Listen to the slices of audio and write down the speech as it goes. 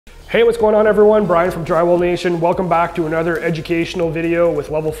Hey, what's going on everyone? Brian from Drywall Nation. Welcome back to another educational video with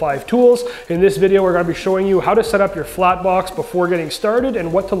Level 5 tools. In this video, we're going to be showing you how to set up your flat box before getting started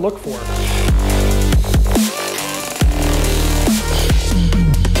and what to look for.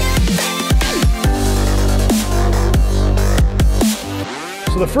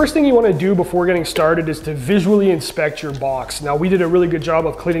 So the first thing you want to do before getting started is to visually inspect your box. Now we did a really good job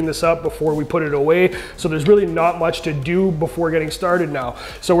of cleaning this up before we put it away, so there's really not much to do before getting started now.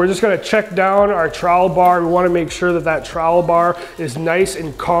 So we're just going to check down our trowel bar. We want to make sure that that trowel bar is nice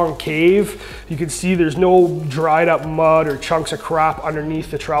and concave. You can see there's no dried up mud or chunks of crap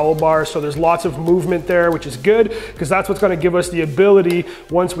underneath the trowel bar, so there's lots of movement there, which is good because that's what's going to give us the ability,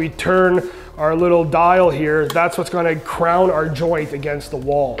 once we turn our little dial here, that's what's going to crown our joint against the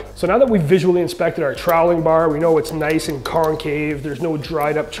wall. So now that we've visually inspected our troweling bar, we know it's nice and concave, there's no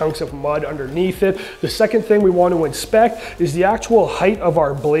dried up chunks of mud underneath it. The second thing we want to inspect is the actual height of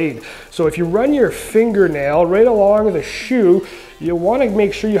our blade. So if you run your fingernail right along the shoe, you want to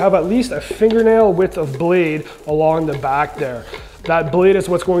make sure you have at least a fingernail width of blade along the back there. That blade is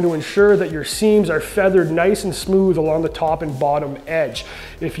what's going to ensure that your seams are feathered nice and smooth along the top and bottom edge.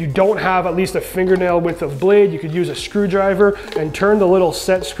 If you don't have at least a fingernail width of blade, you could use a screwdriver and turn the little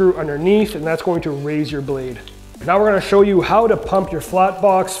set screw underneath, and that's going to raise your blade. Now we're going to show you how to pump your flat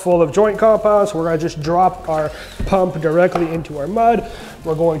box full of joint compound. So we're going to just drop our pump directly into our mud.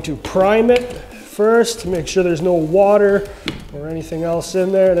 We're going to prime it first to make sure there's no water or anything else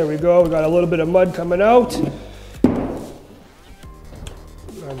in there. There we go. We got a little bit of mud coming out.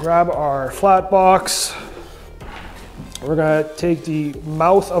 Grab our flat box. We're gonna take the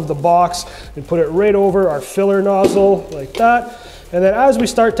mouth of the box and put it right over our filler nozzle like that. And then as we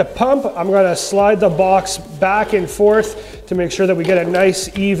start to pump, I'm gonna slide the box back and forth to make sure that we get a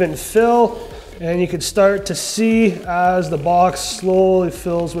nice even fill. And you can start to see as the box slowly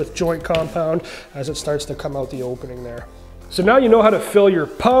fills with joint compound as it starts to come out the opening there. So now you know how to fill your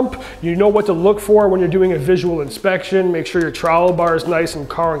pump, you know what to look for when you're doing a visual inspection. Make sure your trowel bar is nice and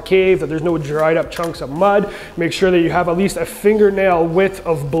concave, that there's no dried up chunks of mud. Make sure that you have at least a fingernail width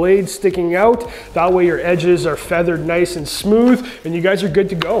of blade sticking out. That way your edges are feathered nice and smooth and you guys are good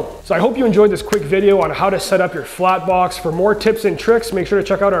to go. So I hope you enjoyed this quick video on how to set up your flat box. For more tips and tricks, make sure to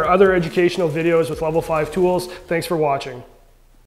check out our other educational videos with Level 5 tools. Thanks for watching.